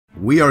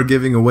we are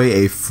giving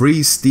away a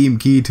free Steam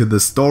key to the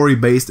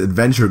story-based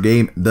adventure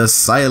game The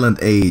Silent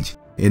Age.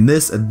 In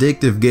this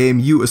addictive game,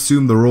 you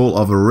assume the role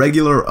of a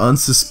regular,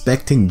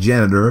 unsuspecting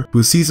janitor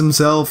who sees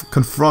himself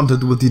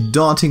confronted with the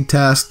daunting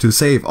task to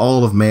save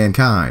all of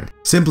mankind.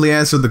 Simply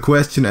answer the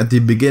question at the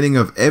beginning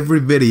of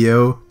every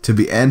video to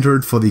be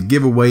entered for the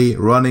giveaway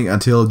running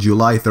until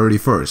July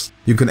 31st.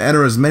 You can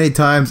enter as many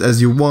times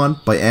as you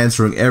want by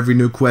answering every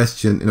new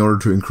question in order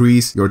to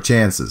increase your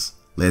chances.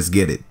 Let's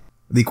get it.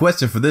 The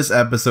question for this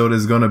episode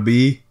is gonna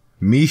be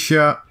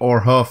Misha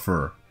or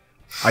Huffer.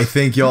 I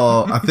think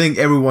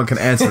everyone can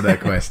answer that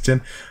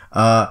question.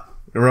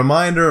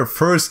 Reminder,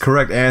 first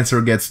correct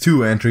answer gets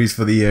 2 entries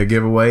for the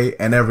giveaway,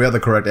 and every other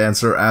correct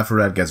answer after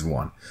that gets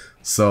 1.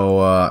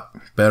 So,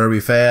 better be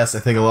fast. I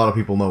think a lot of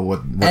people know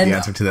what the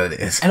answer to that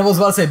is. And I was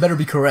about to say, better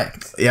be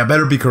correct. Yeah,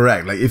 better be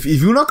correct. Like, if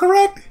you're not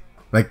correct,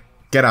 like,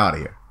 get out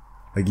of here.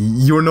 Like,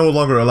 you're no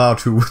longer allowed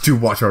to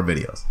watch our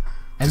videos.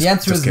 And the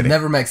answer is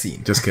never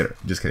Maxine. Just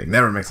kidding.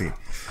 Never Maxine.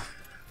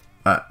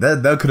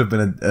 That could have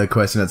been a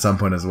question at some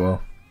point as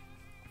well.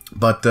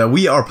 But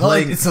we are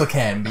playing... Well, it still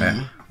can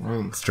be.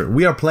 It's true.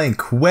 We are playing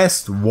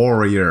Quest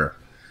Warrior,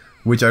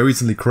 which I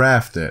recently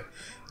crafted.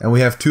 And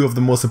we have 2 of the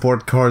most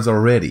important cards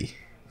already.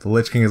 The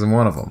Lich King isn't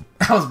one of them.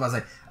 I was about to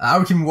say, are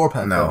we keeping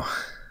Warpath? No.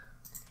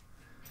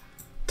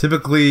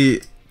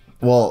 Typically,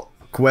 well,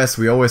 Quest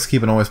we always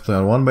keep and always play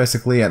on 1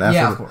 basically. And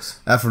of course.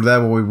 After that,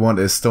 what we want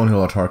is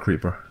Stonehill or Tar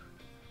Creeper.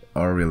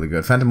 Are really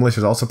good. Phantom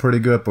Militia is also pretty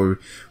good, but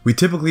we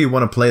typically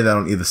want to play that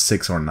on either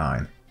 6 or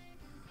 9.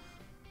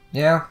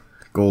 Yeah.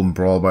 Golden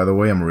Brawl, by the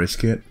way, I'm a rich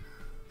kid.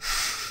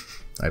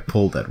 I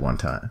pulled that one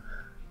time.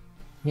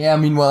 Yeah,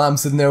 meanwhile I'm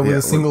sitting there with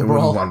a single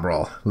brawl. With 1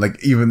 brawl.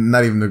 Like,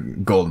 not even the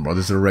Golden Brawl,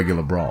 just a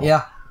regular brawl.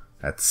 Yeah.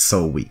 That's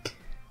so weak.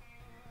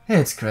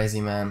 It's crazy,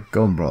 man.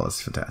 Golden Brawl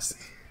is fantastic.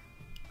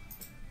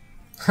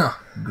 Huh.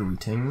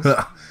 Greetings.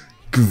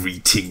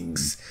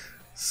 Greetings.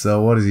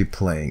 So, what is he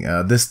playing?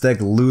 This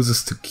deck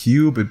loses to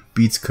Cube, it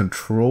beats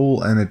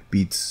Control, and it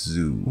beats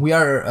Zoo. We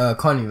are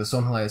coining the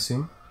Stonehill, I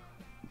assume?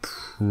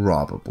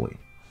 Probably.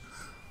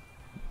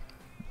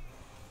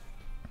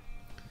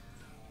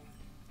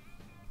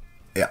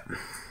 Yeah.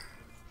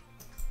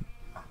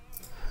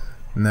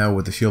 Now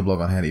with the shield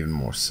block on hand, even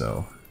more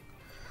so.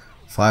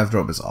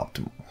 5-drop is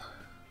optimal.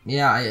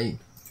 Yeah,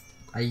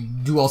 I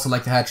do also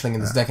like the hatchling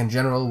in this deck in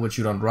general, which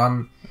you don't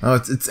run. Oh,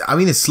 I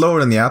mean, it's slower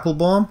than the Apple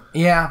Bomb.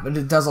 Yeah, but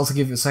it does also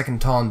give you a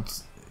second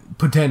taunt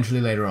potentially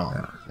later on.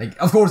 Yeah.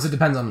 Like, of course, it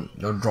depends on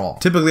your draw.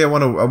 Typically, I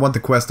want the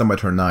quest done by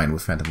turn 9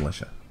 with Phantom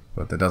Militia,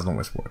 but that doesn't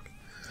always work.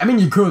 I mean,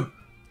 you could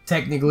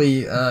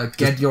technically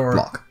get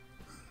your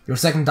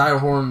second Dire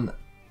Horn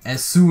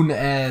as soon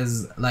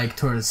as like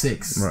turn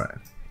 6. Right.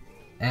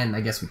 And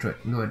I guess we try.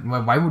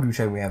 Why would we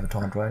say we have a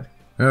taunt, right?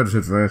 Yeah, just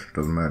hit fast.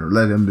 Doesn't matter.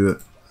 Let him do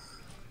it.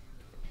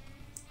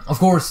 Of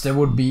course, there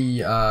would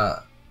be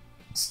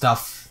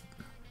stuff.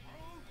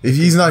 If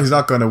he's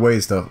not gonna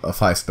waste a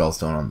 5 spell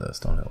stone on the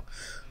Stonehill.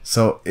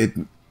 So if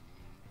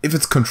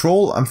it's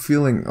Control, I'm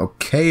feeling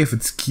okay. If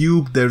it's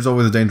Cube, there's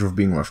always a danger of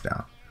being rushed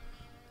down.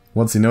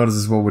 Once he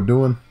notices what we're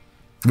doing,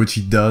 which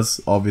he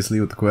does, obviously,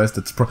 with the quest,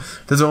 that's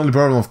the only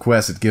problem with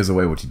quest. It gives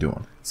away what you're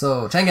doing.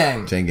 So chain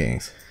gang. Chain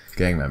gangs,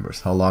 gang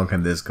members. How long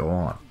can this go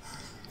on?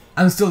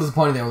 I'm still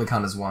disappointed they only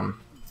count as 1.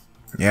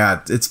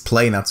 Yeah, it's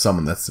play, not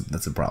summon. That's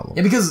a problem.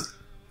 Yeah, because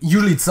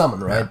usually it's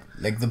summon, right? Yeah.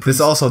 Like the this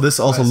also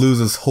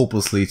loses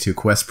hopelessly to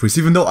Quest Priest.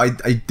 Even though I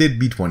did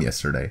beat one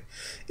yesterday,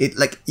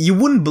 you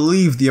wouldn't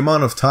believe the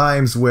amount of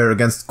times where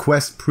against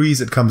Quest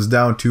Priest it comes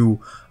down to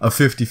a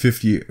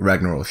 50-50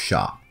 Ragnaros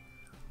shot.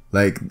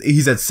 Like,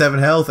 he's at 7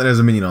 health and there's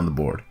a minion on the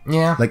board.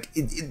 Yeah. Like,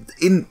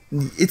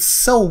 it's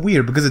so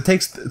weird because it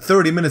takes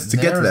 30 minutes to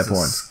get to that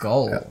point.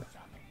 Skull.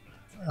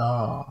 Yeah.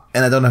 Oh.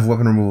 And I don't have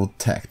weapon removal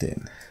tacked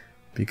in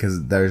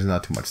because there's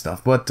not too much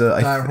stuff. But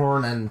Dire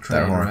Horn and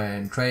trade,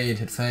 right? Trade,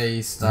 hit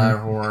face, Dire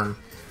Horn,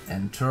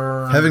 and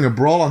turn. Having a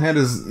brawl on hand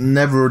is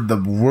never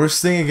the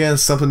worst thing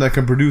against something that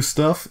can produce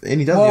stuff. And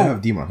he doesn't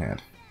have demon on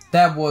hand.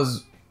 That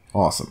was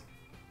awesome.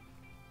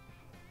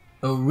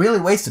 A really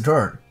wasted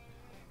turn.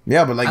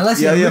 Yeah, but like,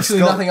 unless you have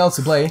literally nothing else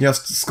to play. Yeah,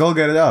 Skull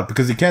get it out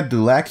because you can't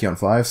do Lackey on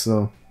 5,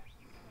 so.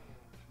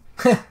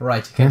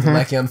 Right, you can't do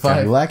Lackey on 5.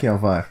 Can't do Lackey on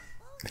 5.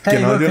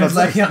 Hey, look, there's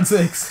Lackey on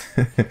 6.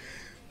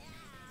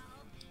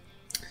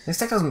 This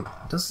deck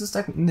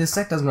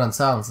doesn't run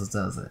silences,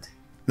 does it?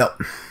 No.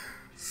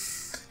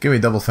 Give me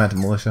double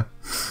Phantom Militia.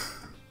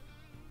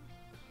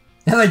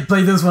 And like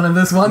play this one and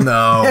this one?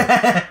 No.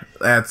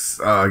 That's,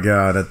 oh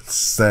god,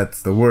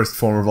 that's the worst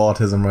form of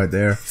autism right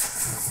there.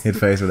 Hit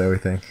face with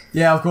everything.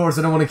 Yeah, of course,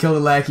 I don't want to kill the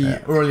Lackey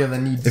earlier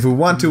than need. If we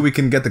want to, we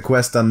can get the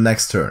quest done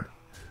next turn.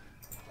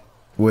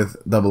 With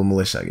double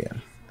Militia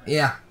again.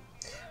 Yeah.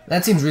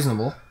 That seems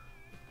reasonable.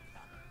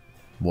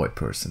 Void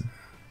person.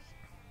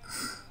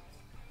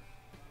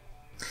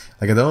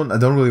 Like, I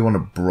don't really want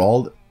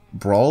to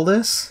brawl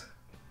this.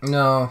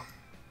 No.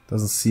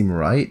 Doesn't seem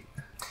right.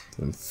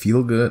 Doesn't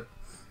feel good.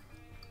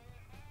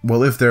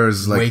 Well, if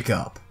there's like... Wake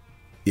up.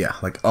 Yeah,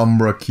 like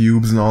Umbra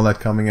cubes and all that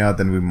coming out,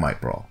 then we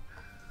might brawl.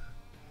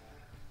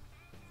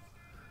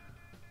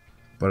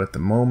 but at the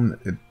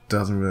moment it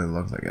doesn't really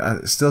look like it.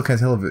 I still can't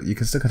tell if it, you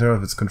can still can't tell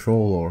if it's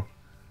control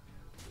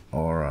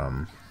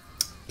or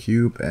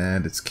cube,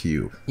 and it's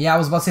cube. Yeah, I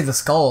was about to say the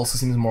skull also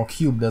seems more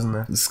cube, doesn't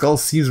it? The skull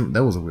seems,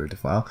 that was a weird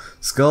defile.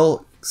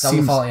 Skull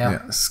seems,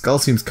 skull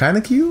seems kind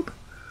of cube,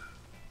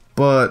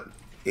 but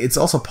it's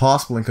also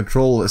possible in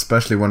control,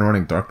 especially when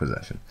running dark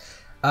possession.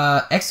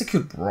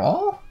 Execute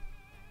brawl?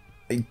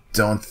 I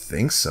don't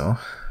think so.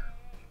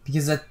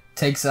 Because that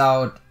takes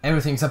out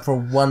everything except for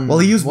one. Well,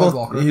 he used both.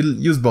 Walker. He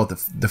used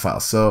both the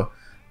files, so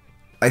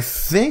I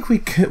think we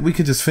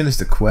could just finish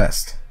the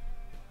quest.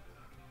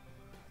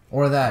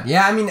 Or that.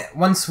 Yeah, I mean,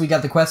 once we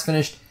got the quest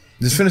finished...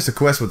 Just finish the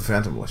quest with the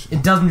Phantom Militia.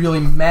 It doesn't really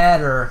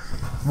matter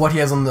what he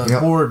has on the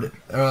board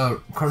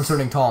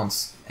concerning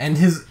taunts. And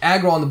his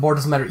aggro on the board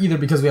doesn't matter either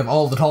because we have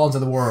all the taunts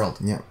in the world.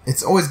 Yeah,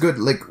 it's always good,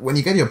 like, when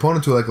you get your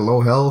opponent to, like, a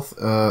low health,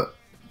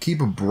 keep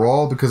a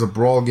brawl, because a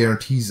brawl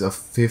guarantees a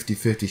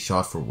 50-50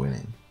 shot for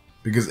winning.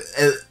 Because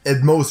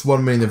at most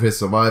 1 million of his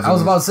survives. I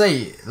was about to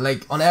say,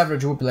 like, on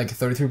average it would be like a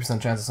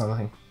 33% chance or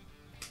something.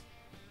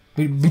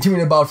 Between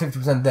about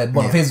 50% dead.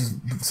 One of his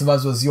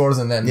survives was yours,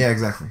 and then... Yeah,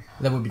 exactly.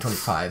 That would be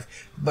 25.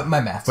 But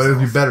my math. But it would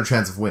be better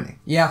chance of winning.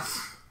 Yeah.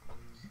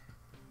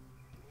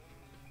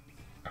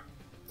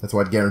 That's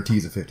why it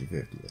guarantees a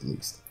 50-50, at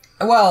least.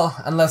 Well,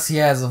 unless he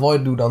has a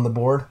Void Dude on the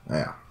board.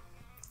 Yeah.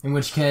 In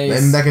which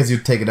case... In that case, you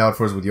take it out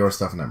first with your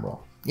stuff and then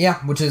roll.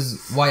 Yeah, which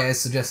is why I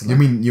suggested... You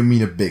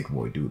mean a big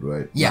Void Dude,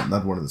 right? Yeah.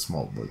 Not one of the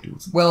small Void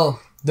Dudes. Well,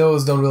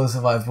 those don't really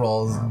survive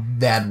brawls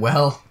that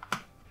well.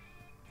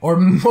 Or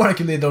more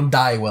accurately, they don't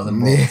die well in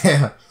brawls.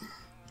 Yeah.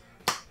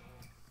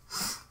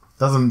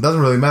 Doesn't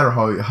really matter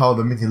how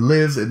the minion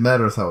lives, it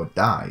matters how it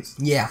dies.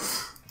 Yeah.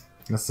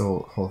 That's the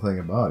whole thing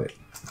about it.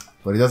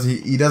 But he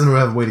doesn't really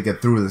have a way to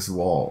get through this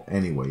wall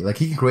anyway. Like,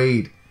 he can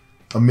create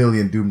 1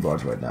 million Doom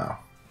Guards right now.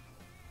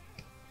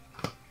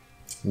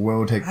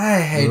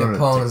 I hate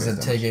opponents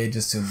that take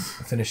ages to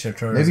finish their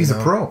turns. Maybe he's a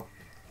pro.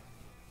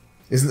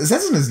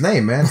 That's in his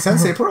name, man.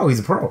 Sensei Pro, he's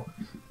a pro.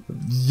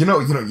 You know,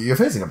 you're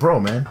facing a pro,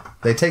 man.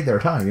 They take their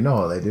time, you know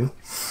how they do.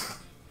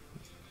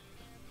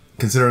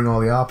 Considering all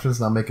the options,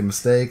 not making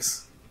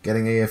mistakes,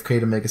 getting AFK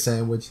to make a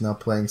sandwich, not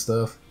playing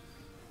stuff,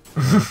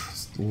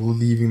 just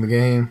leaving the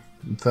game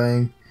and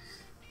playing.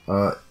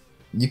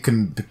 You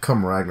can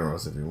become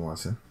Ragnaros if you want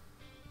to.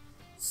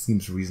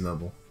 Seems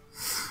reasonable.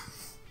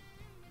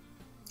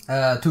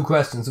 2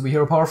 questions. Do we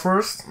hero power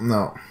first?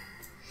 No.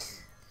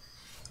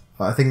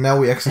 I think now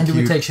we execute... And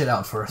do we take shit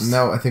out first?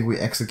 No, I think we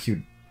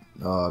execute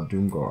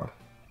Doomguard.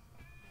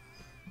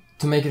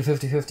 To make it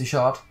 50-50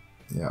 shot?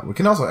 Yeah, we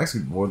can also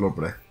execute Voidlord,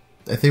 but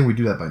I think we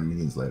do that by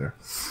minions later.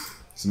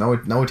 So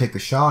now we take the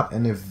shot,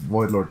 and if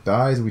Voidlord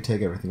dies, we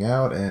take everything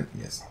out, and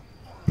yes.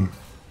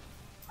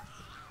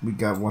 We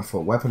got 1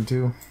 full weapon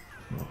too.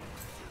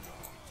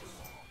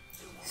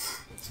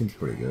 Seems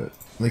pretty good.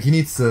 Like, he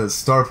needs to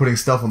start putting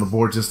stuff on the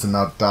board just to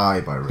not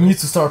die by raid. He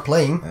needs to start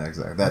playing. Yeah,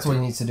 exactly. That's what he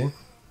needs to do.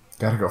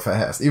 Gotta go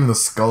fast. Even the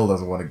skull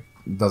doesn't want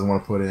to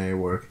put in any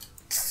work.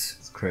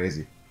 It's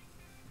crazy.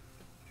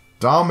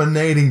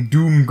 Dominating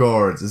Doom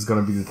Guards is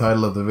gonna be the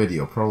title of the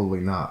video. Probably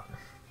not.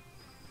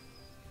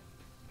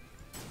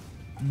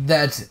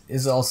 That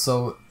is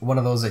also one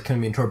of those that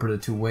can be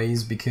interpreted 2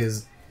 ways,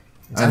 because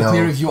it's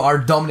unclear if you are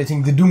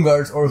dominating the Doom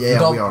Guards or if the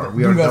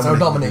Doom Guards are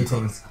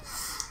dominating.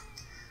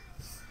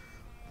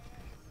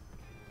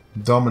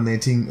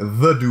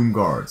 Dominating the Doom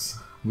Guards.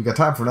 We got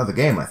time for another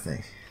game, I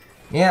think.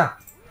 Yeah.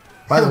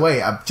 By the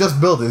way, I've just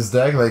built this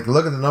deck. Like,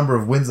 look at the number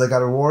of wins I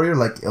got a warrior,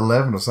 like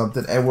 11 or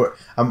something, and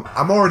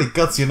I'm already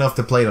gutsy enough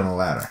to play it on a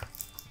ladder.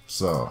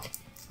 So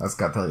that's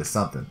gotta tell you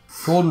something.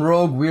 Golden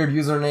Rogue, weird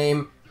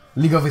username,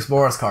 League of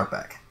Explorers card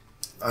back.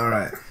 All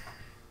right.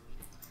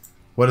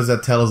 What does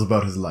that tell us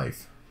about his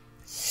life?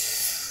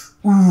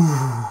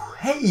 Ooh,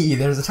 hey,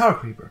 there's a Tower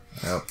Creeper.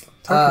 Yep,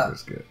 Tower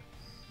Creeper's good.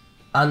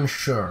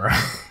 Unsure.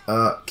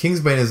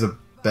 Kingsbane is a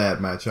bad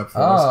matchup for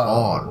us.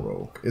 Odd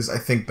Rogue is, I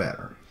think,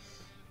 better.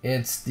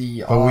 It's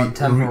the odd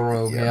Temporal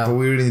Rogue, yeah. But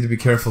we really need to be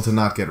careful to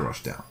not get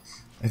rushed down.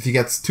 If he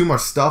gets too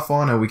much stuff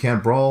on and we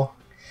can't brawl...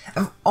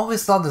 I've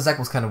always thought this deck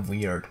was kind of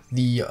weird.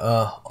 The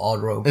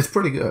odd Rogue. It's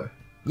pretty good.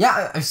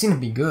 Yeah, I've seen it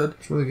be good.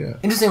 It's really good.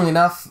 Interestingly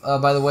enough,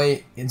 by the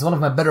way, it's one of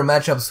my better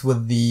matchups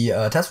with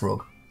the Test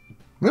Rogue.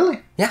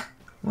 Really? Yeah.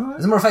 What?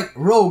 As a matter of fact,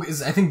 Rogue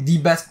is, I think, the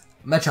best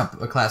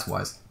matchup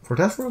class-wise. For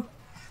Test Rogue?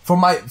 For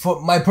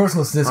my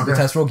personal statistic with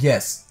Test Rogue,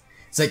 yes.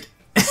 It's like...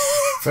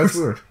 That's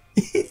weird.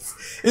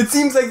 It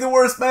seems like the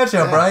worst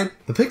matchup, right?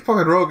 The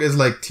Pickpocket Rogue is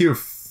like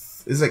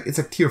it's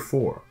like tier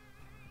 4.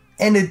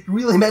 And it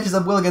really matches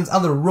up well against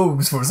other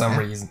rogues for some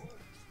reason.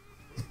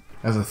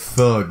 As a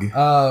thug.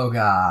 Oh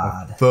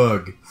god. A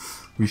thug.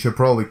 We should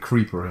probably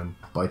creeper him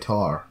by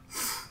tar.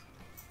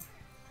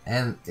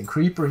 And the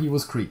creeper, he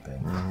was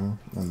creeping.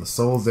 And the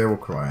souls they were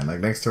crying.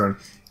 Like next turn,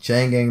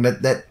 Changang,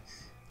 that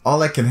all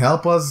that can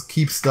help us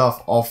keep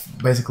stuff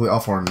basically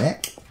off our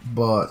neck,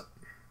 but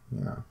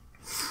you know.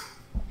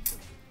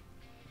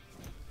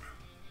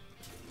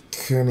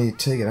 Can he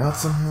take it out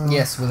somehow?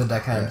 Yes, with a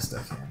deck hand.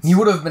 He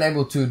would have been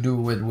able to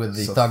do it with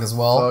the Thug as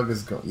well. Thug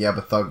is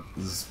but Thug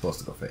is supposed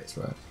to go face,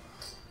 right?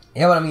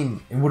 Yeah, but I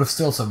mean, it would have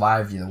still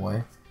survived either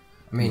way.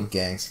 I mean,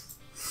 gangs.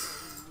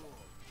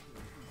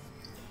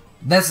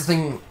 That's the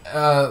thing.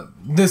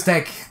 This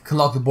deck can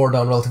lock the board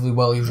down relatively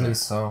well usually,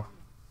 so.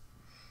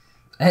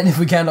 And if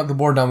we can't knock the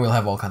board down, we'll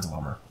have all kinds of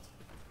armor.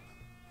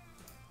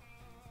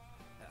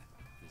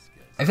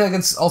 I feel like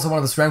it's also one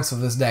of the strengths of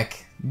this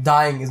deck.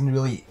 Dying isn't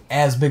really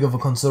as big of a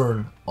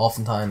concern,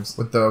 oftentimes.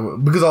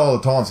 Because all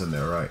the taunts in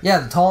there, right? Yeah,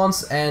 the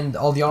taunts and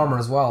all the armor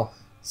as well.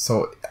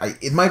 So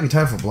it might be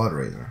time for Blood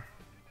Razor.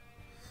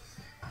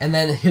 And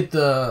then hit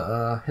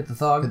the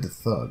thug. Hit the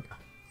thug.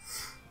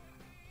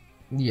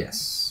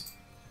 Yes.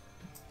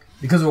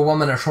 Because we're 1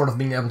 mana short of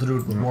being able to do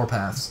it with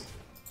Warpaths.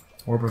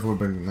 Warpath would have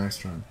been the next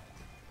turn.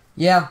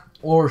 Yeah,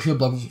 or Shield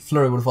Block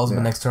Flurry would have also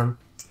been next turn.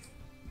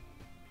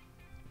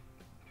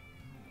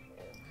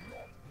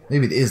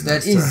 Maybe it is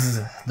that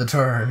is the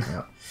turn.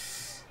 Yeah.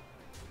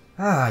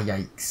 Ah,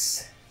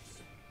 yikes.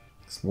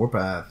 It's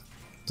Warpath.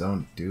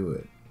 Don't do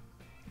it.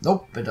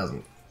 Nope, it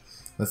doesn't.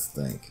 Let's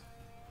think.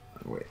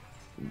 Wait.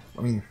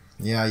 I mean,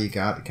 yeah, you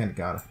kind of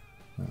got it.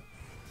 Yeah.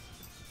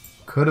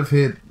 Could have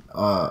hit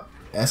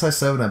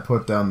SI7 and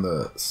put down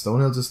the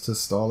Stonehill just to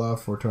stall out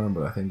for a turn,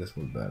 but I think this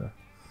was better.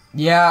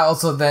 Yeah,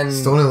 also then...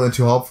 Stonehill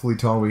into hopefully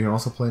taunt. We can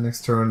also play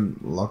next turn,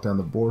 lock down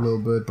the board a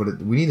little bit,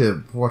 but we need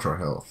to watch our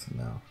health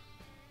now.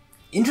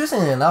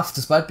 Interestingly enough,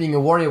 despite being a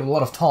warrior with a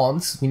lot of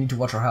taunts, we need to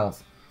watch our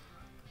health.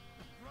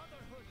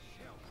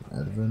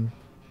 Edvin.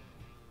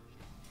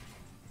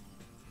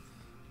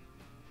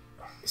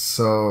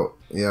 So,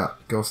 yeah,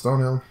 go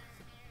Stonehill.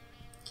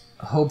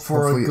 Hope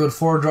for hopefully, a good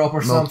 4-drop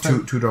or something. No,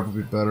 2-drop would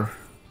be better.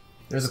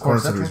 There's a Corner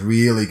Center is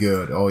really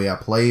good. Oh yeah,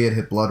 play it,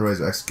 hit Blood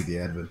Razor, execute the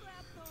Edvin.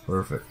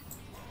 Perfect.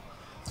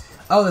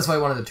 Oh, that's why I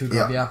wanted the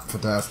 2-drop, yeah.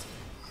 Fantastic.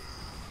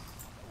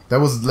 That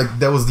was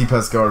the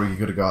best card we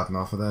could have gotten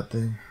off of that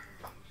thing.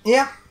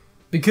 Yeah,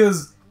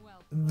 because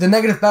the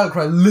negative battle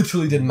cry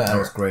literally didn't matter. That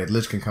was great.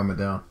 Lich King coming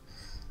down.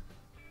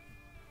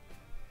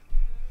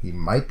 He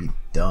might be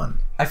done.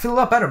 I feel a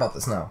lot better about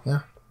this now.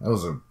 Yeah, that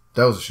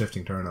was a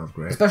shifting turn. That was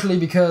great. Especially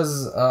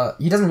because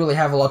he doesn't really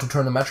have a lot to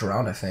turn the match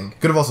around, I think.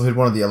 Could have also hit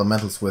one of the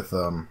elementals with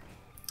the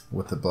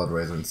Blood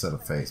Razor instead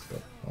of face,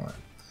 but alright.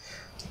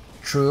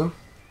 True.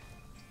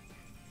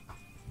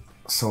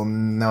 So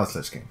now it's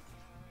Lich King.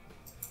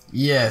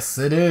 Yes,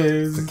 it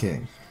is. The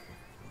king.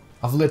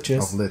 Of liches.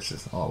 Of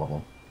liches, all of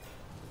them.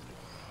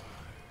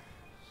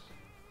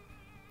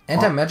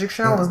 Anti-magic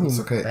shell isn't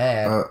even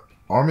bad.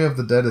 Army of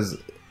the Dead is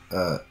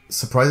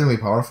surprisingly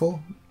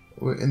powerful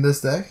in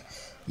this deck.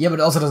 Yeah, but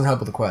it also doesn't help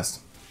with the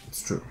quest.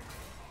 It's true.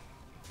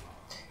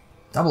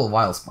 Double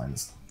Vile Spine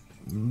is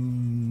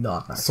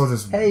not nice. So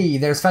just hey,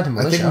 there's Phantom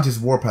Militia. I think we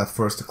just Warpath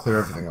first to clear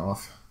everything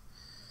off.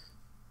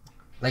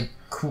 Like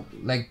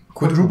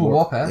quadruple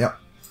Warpath? Yep.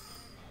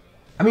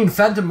 I mean,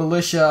 Phantom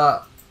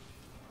Militia,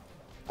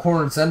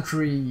 Corner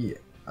Sentry,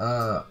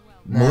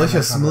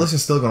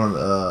 Militia's still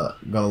gonna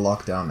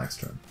lock down next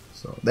turn.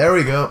 So there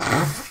we go.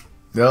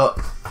 Yeah.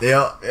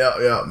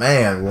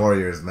 Man,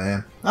 Warriors,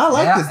 man. I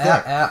like this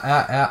deck.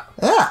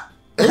 Yeah.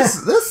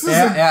 This is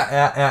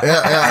yeah.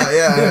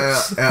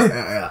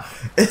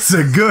 It's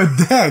a good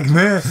deck,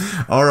 man.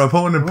 Our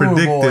opponent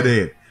predicted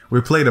it.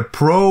 We played a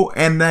pro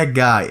and that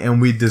guy,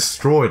 and we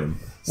destroyed him.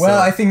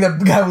 Well, I think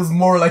that guy was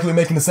more likely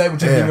making a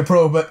sandwich than being a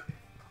pro, but...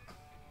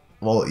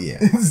 Well,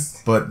 yeah.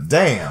 But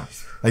damn.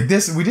 Like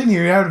this, we didn't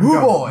even have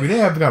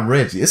to become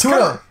Reggie. It's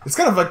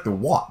kind of like the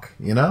walk,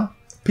 you know?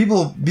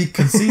 People be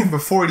conceived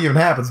before it even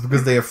happens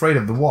because they're afraid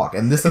of the walk.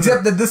 And this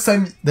except that this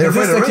time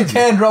you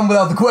can't run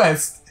without the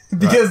quest.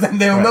 Because then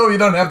they'll know you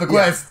don't have the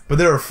quest. Yeah. But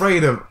they're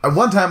afraid of... At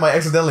one time, I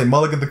accidentally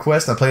mulliganed the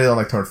quest and I played it on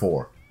like turn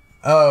 4.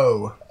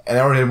 Oh. And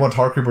I already had one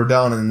Tar Creeper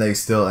down and I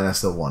still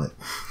won it.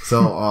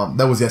 So,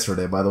 that was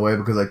yesterday, by the way,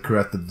 because I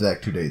corrected the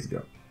deck 2 days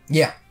ago.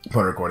 Yeah.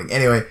 Upon recording.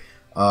 Anyway,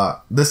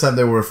 this time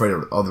they were afraid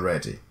of the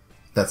Reggie.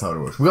 That's how it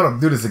works. We're gonna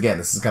do this again.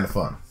 This is kind of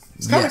fun.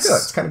 It's kind of good.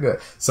 It's kind of good.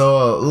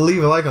 So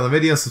leave a like on the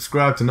video,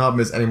 subscribe to not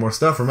miss any more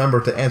stuff. Remember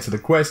to answer the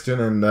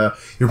question, and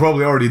you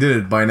probably already did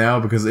it by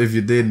now, because if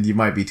you didn't, you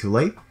might be too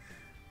late.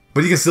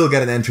 But you can still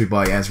get an entry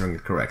by answering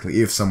it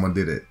correctly if someone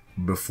did it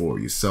before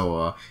you.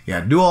 So yeah,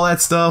 do all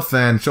that stuff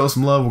and show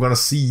some love. We're gonna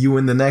see you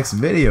in the next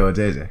video,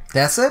 JJ.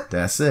 That's it?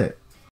 That's it.